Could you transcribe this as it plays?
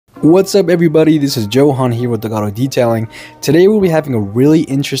What's up everybody, this is Johan here with Auto Detailing. Today we'll be having a really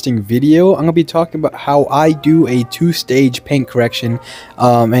interesting video. I'm going to be talking about how I do a two-stage paint correction.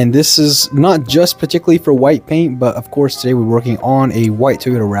 And this is not just particularly for white paint, but of course today we're working on a white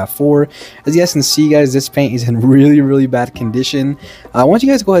Toyota RAV4. As you guys can see guys, this paint is in really bad condition. I want you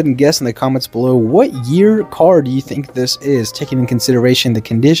guys to go ahead and guess in the comments below what year car do you think this is, taking in consideration the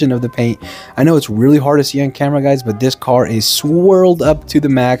condition of the paint. I know it's really hard to see on camera guys, but this car is swirled up to the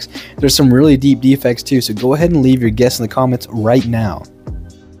max. There's some really deep defects too, so go ahead and leave your guess in the comments right now.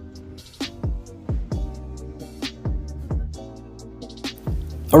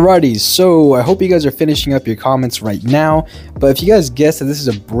 Alrighty, so I hope you guys are finishing up your comments right now, but if you guys guessed that this is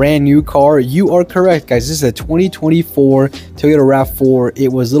a brand new car, you are correct guys. This is a 2024 Toyota RAV4. It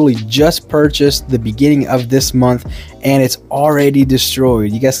was literally just purchased the beginning of this month and it's already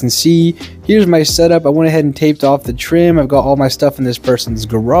destroyed. You guys can see, here's my setup. I went ahead and taped off the trim. I've got all my stuff in this person's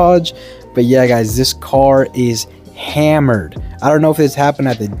garage, but yeah guys, this car is hammered. I don't know if this happened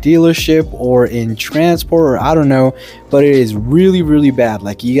at the dealership or in transport, or I don't know, but it is really bad.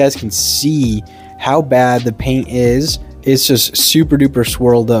 Like you guys can see how bad the paint is. It's just super duper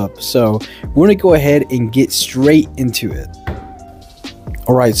swirled up. So we're gonna go ahead and get straight into it.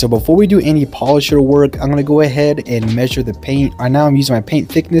 Alright, so before we do any polisher work, I'm going to go ahead and measure the paint. Right now I'm using my paint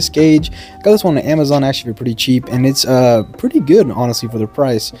thickness gauge. I got this one on Amazon actually for pretty cheap, and it's pretty good honestly for the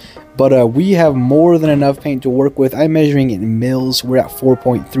price. But we have more than enough paint to work with. I'm measuring it in mils. We're at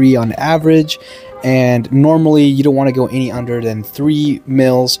 4.3 on average, and normally you don't want to go any under than 3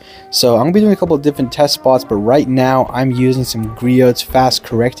 mils. So I'm going to be doing a couple of different test spots, but right now I'm using some Griot's fast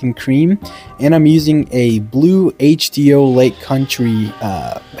correcting cream, and I'm using a blue HDO Lake Country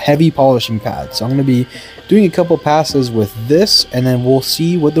heavy polishing pad. So I'm going to be doing a couple passes with this, and then we'll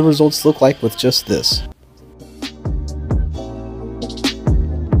see what the results look like with just this.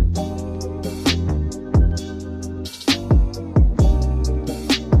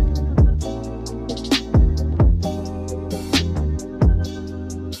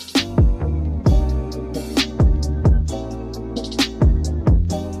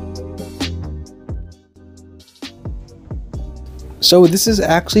 So this is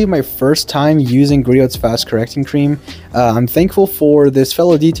actually my first time using Griot's fast correcting cream. I'm thankful for this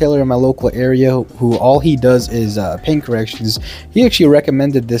fellow detailer in my local area who all he does is paint corrections. He actually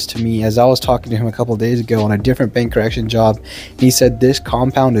recommended this to me as I was talking to him a couple days ago on a different paint correction job. He said this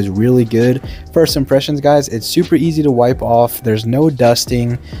compound is really good. First impressions guys, it's super easy to wipe off. There's no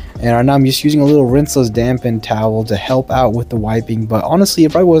dusting, and right now I'm just using a little rinseless dampened towel to help out with the wiping, but honestly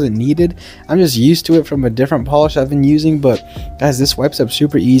it probably wasn't needed. I'm just used to it from a different polish I've been using. But guys, this wipes up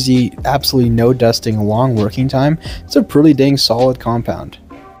super easy, absolutely no dusting, long working time. It's a pretty dang solid compound.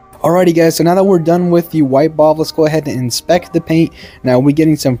 Alrighty guys, so now that we're done with the wipe off, let's go ahead and inspect the paint. Now we're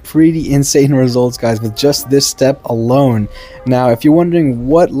getting some pretty insane results guys with just this step alone. Now if you're wondering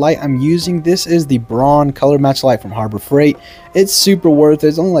what light I'm using, this is the Braun color match light from Harbor Freight. It's super worth it.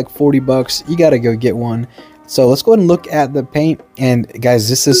 It's only like 40 bucks. You gotta go get one. So let's go ahead and look at the paint, and guys,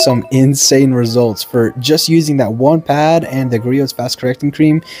 this is some insane results for just using that one pad and the Griot's fast correcting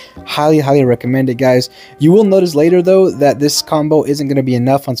cream. Highly recommend it guys. You will notice later though that this combo isn't going to be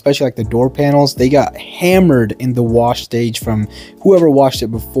enough on especially like the door panels. They got hammered in the wash stage from whoever washed it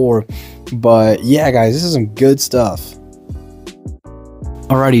before. But yeah guys, this is some good stuff.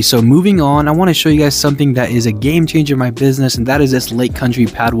 Alrighty, so moving on, I want to show you guys something that is a game changer in my business, and that is this Lake Country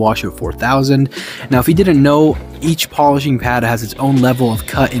Pad Washer 4000. Now, if you didn't know, each polishing pad has its own level of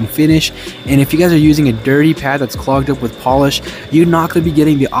cut and finish, and if you guys are using a dirty pad that's clogged up with polish, you're not going to be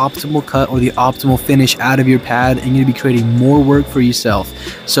getting the optimal cut or the optimal finish out of your pad, and you're going to be creating more work for yourself.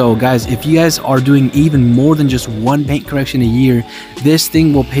 So guys, if you guys are doing even more than just one paint correction a year, this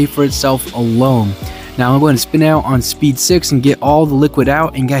thing will pay for itself alone. Now I'm going to spin out on speed 6 and get all the liquid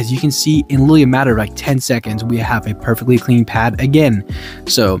out, and guys, you can see in literally a matter of like 10 seconds we have a perfectly clean pad again.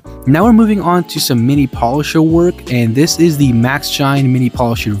 So now we're moving on to some mini polisher work, and this is the Max Shine Mini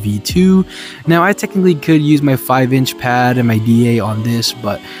Polisher V2. Now I technically could use my 5-inch pad and my DA on this,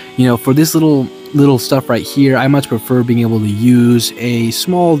 but you know, for this little stuff right here, I much prefer being able to use a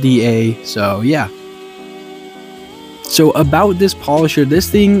small DA. So yeah. So about this polisher, this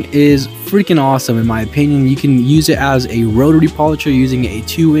thing is freaking awesome in my opinion. You can use it as a rotary polisher using a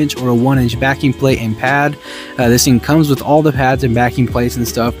 2-inch or a 1-inch backing plate and pad. This thing comes with all the pads and backing plates and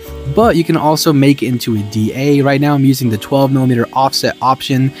stuff, but you can also make it into a DA. Right now I'm using the 12mm offset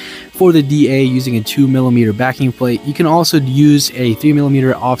option for the DA using a 2mm backing plate. You can also use a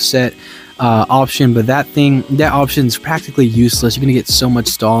 3mm offset option, but that option is practically useless. You're gonna get so much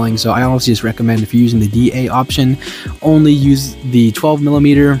stalling, so I honestly just recommend, if you're using the DA option, only use the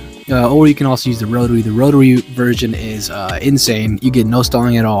 12mm or you can also use the rotary. The rotary version is insane. You get no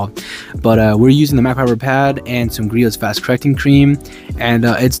stalling at all. But we're using the Macfiber pad and some Griot's fast correcting cream, and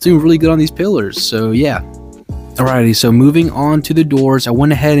it's doing really good on these pillars. So yeah. Alrighty, so moving on to the doors, I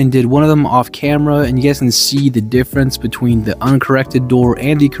went ahead and did one of them off camera, and you guys can see the difference between the uncorrected door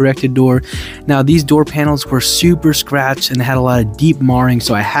and the corrected door. Now, these door panels were super scratched and had a lot of deep marring,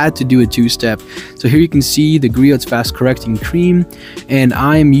 so I had to do a two-step. So here you can see the Griot's fast correcting cream, and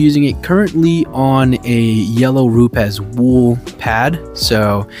I am using it currently on a yellow Rupes wool pad.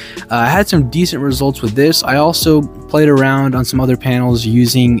 So I had some decent results with this. I also played around on some other panels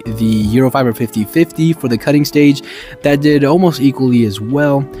using the Eurofiber 5050 for the cutting stage. That did almost equally as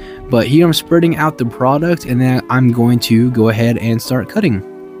well, but here I'm spreading out the product, and then I'm going to go ahead and start cutting.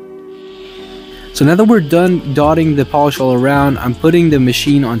 So now that we're done dotting the polish all around, I'm putting the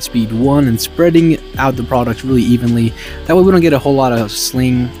machine on speed 1 and spreading out the product really evenly. That way we don't get a whole lot of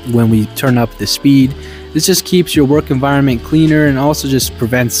sling when we turn up the speed. This just keeps your work environment cleaner and also just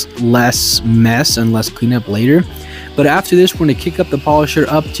prevents less mess and less cleanup later. But after this, we're going to kick up the polisher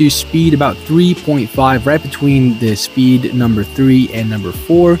up to speed about 3.5, right between the speed number 3 and number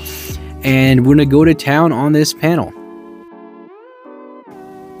 4. And we're going to go to town on this panel.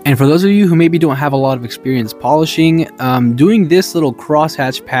 And for those of you who maybe don't have a lot of experience polishing, doing this little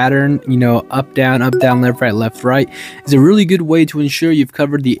crosshatch pattern, you know, up, down, left, right, is a really good way to ensure you've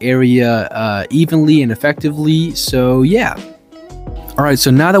covered the area evenly and effectively. So yeah. Alright,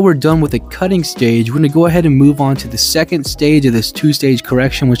 so now that we're done with the cutting stage, we're going to go ahead and move on to the second stage of this two-stage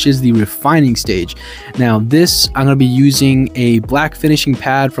correction, which is the refining stage. Now this, I'm going to be using a black finishing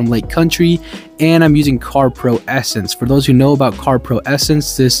pad from Lake Country, and I'm using Car Pro Essence. For those who know about Car Pro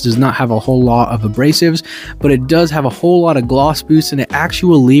Essence, this does not have a whole lot of abrasives, but it does have a whole lot of gloss boost, and it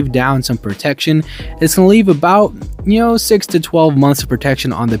actually will leave down some protection. It's going to leave about, you know, 6 to 12 months of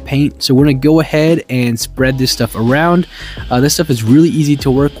protection on the paint. So we're going to go ahead and spread this stuff around. This stuff is really easy to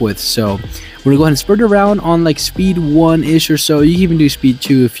work with, so we're going to go ahead and spread it around on like speed 1-ish or so. You can even do speed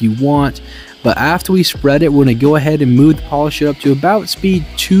 2 if you want. But after we spread it, we're going to go ahead and move the polisher up to about speed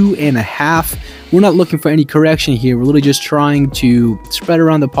 2.5. We're not looking for any correction here. We're literally just trying to spread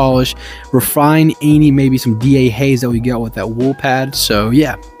around the polish, refine any maybe some DA haze that we got with that wool pad. So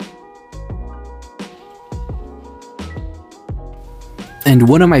yeah. And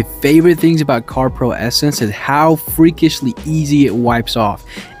one of my favorite things about Car Pro Essence is how freakishly easy it wipes off,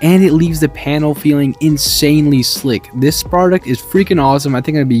 and it leaves the panel feeling insanely slick. This product is freaking awesome. I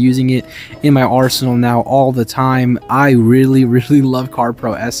think I'll be using it in my arsenal now all the time. I really love Car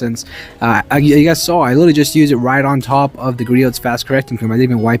Pro Essence. You guys saw, I literally just used it right on top of the Griot's fast correcting cream. I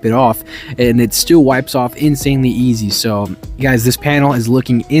didn't even wipe it off, and it still wipes off insanely easy. So guys, this panel is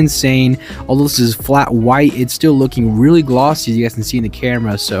looking insane. Although this is flat white, it's still looking really glossy, as you guys can see in the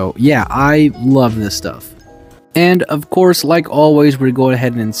camera. So yeah, I love this stuff. And of course, like always, we're going to go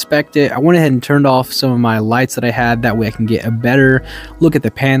ahead and inspect it. I went ahead and turned off some of my lights that I had, that way I can get a better look at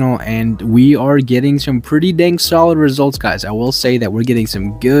the panel, and we are getting some pretty dang solid results, guys. I will say that we're getting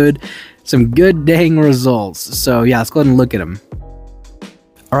some good dang results. So yeah, let's go ahead and look at them.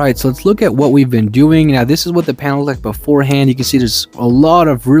 Alright, so let's look at what we've been doing. Now, this is what the panel looked like beforehand. You can see there's a lot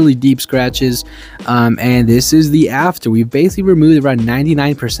of really deep scratches, and this is the after. We've basically removed around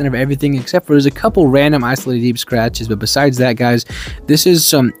 99% of everything, except for there's a couple random isolated deep scratches, but besides that, guys, this is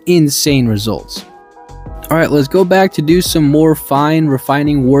some insane results. Alright, let's go back to do some more fine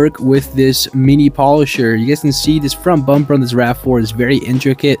refining work with this mini polisher. You guys can see this front bumper on this RAV4 is very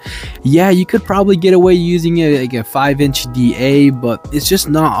intricate. Yeah, you could probably get away using like a 5-inch DA, but it's just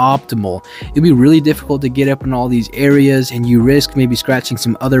not optimal. It'd be really difficult to get up in all these areas, and you risk maybe scratching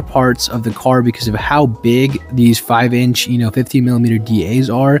some other parts of the car because of how big these 5-inch, 15mm DAs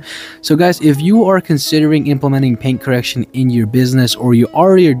are. So guys, if you are considering implementing paint correction in your business, or you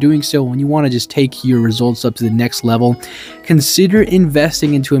already are doing so and you want to just take your results up to the next level, consider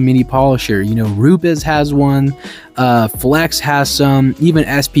investing into a mini polisher. Rupes has one, Flex has some, even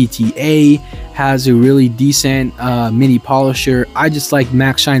SPTA has a really decent mini polisher. I just like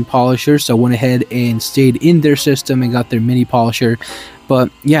Max Shine polisher, so I went ahead and stayed in their system and got their mini polisher. But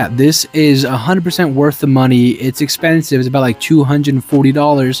yeah, this is 100% worth the money. It's expensive, it's about like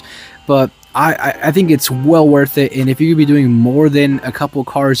 $240, but I think it's well worth it. And if you're gonna be doing more than a couple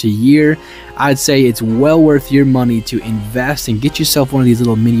cars a year, I'd say it's well worth your money to invest and get yourself one of these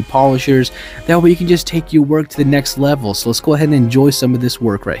little mini polishers. That way you can just take your work to the next level. So let's go ahead and enjoy some of this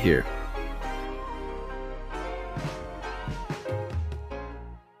work right here.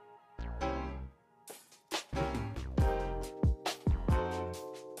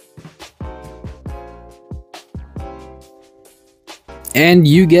 And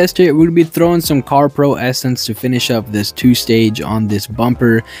you guessed it, we're going to be throwing some CarPro Essence to finish up this 2-stage on this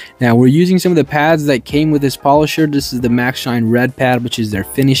bumper. Now we're using some of the pads that came with this polisher. This is the Max Shine Red pad, which is their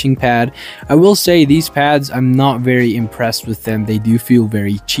finishing pad. I will say these pads, I'm not very impressed with them. They do feel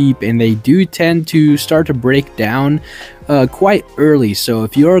very cheap and they do tend to start to break down quite early. So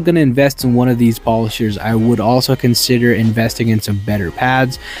if you're going to invest in one of these polishers, I would also consider investing in some better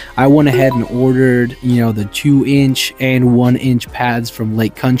pads. I went ahead and ordered, you know, the 2-inch and 1-inch pads from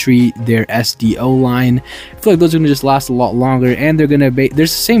Lake Country, their SDO line. I feel like those are going to just last a lot longer, and they're going to be,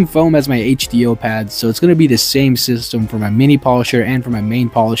 there's the same foam as my HDO pads, so it's going to be the same system for my mini polisher and for my main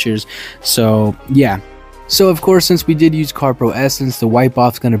polishers. So yeah. So of course, since we did use CarPro Essence, the wipe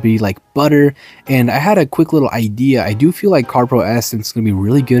off is going to be like butter. And I had a quick little idea. I do feel like CarPro Essence is going to be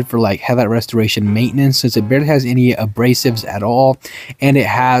really good for like headlight restoration maintenance, since it barely has any abrasives at all. And it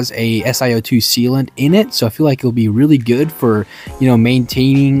has a SiO2 sealant in it. So I feel like it'll be really good for, you know,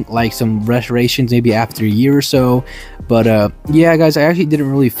 maintaining like some restorations maybe after a year or so. But yeah, guys, I actually didn't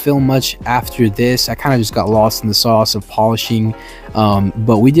really film much after this. I kind of just got lost in the sauce of polishing.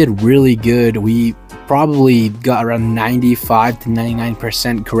 But we did really good. We probably got around 95 to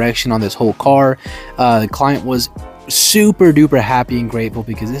 99% correction on this whole car. The client was super duper happy and grateful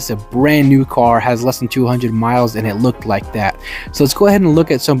because this is a brand new car, has less than 200 miles, and it looked like that. So let's go ahead and look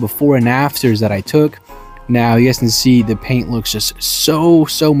at some before and afters that I took. Now you guys can see the paint looks just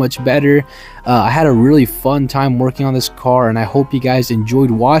so much better. I had a really fun time working on this car, and I hope you guys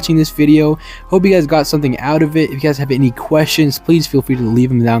enjoyed watching this video. Hope you guys got something out of it. If you guys have any questions, please feel free to leave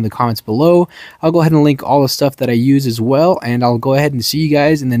them down in the comments below. I'll go ahead and link all the stuff that I use as well, and I'll go ahead and see you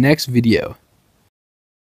guys in the next video.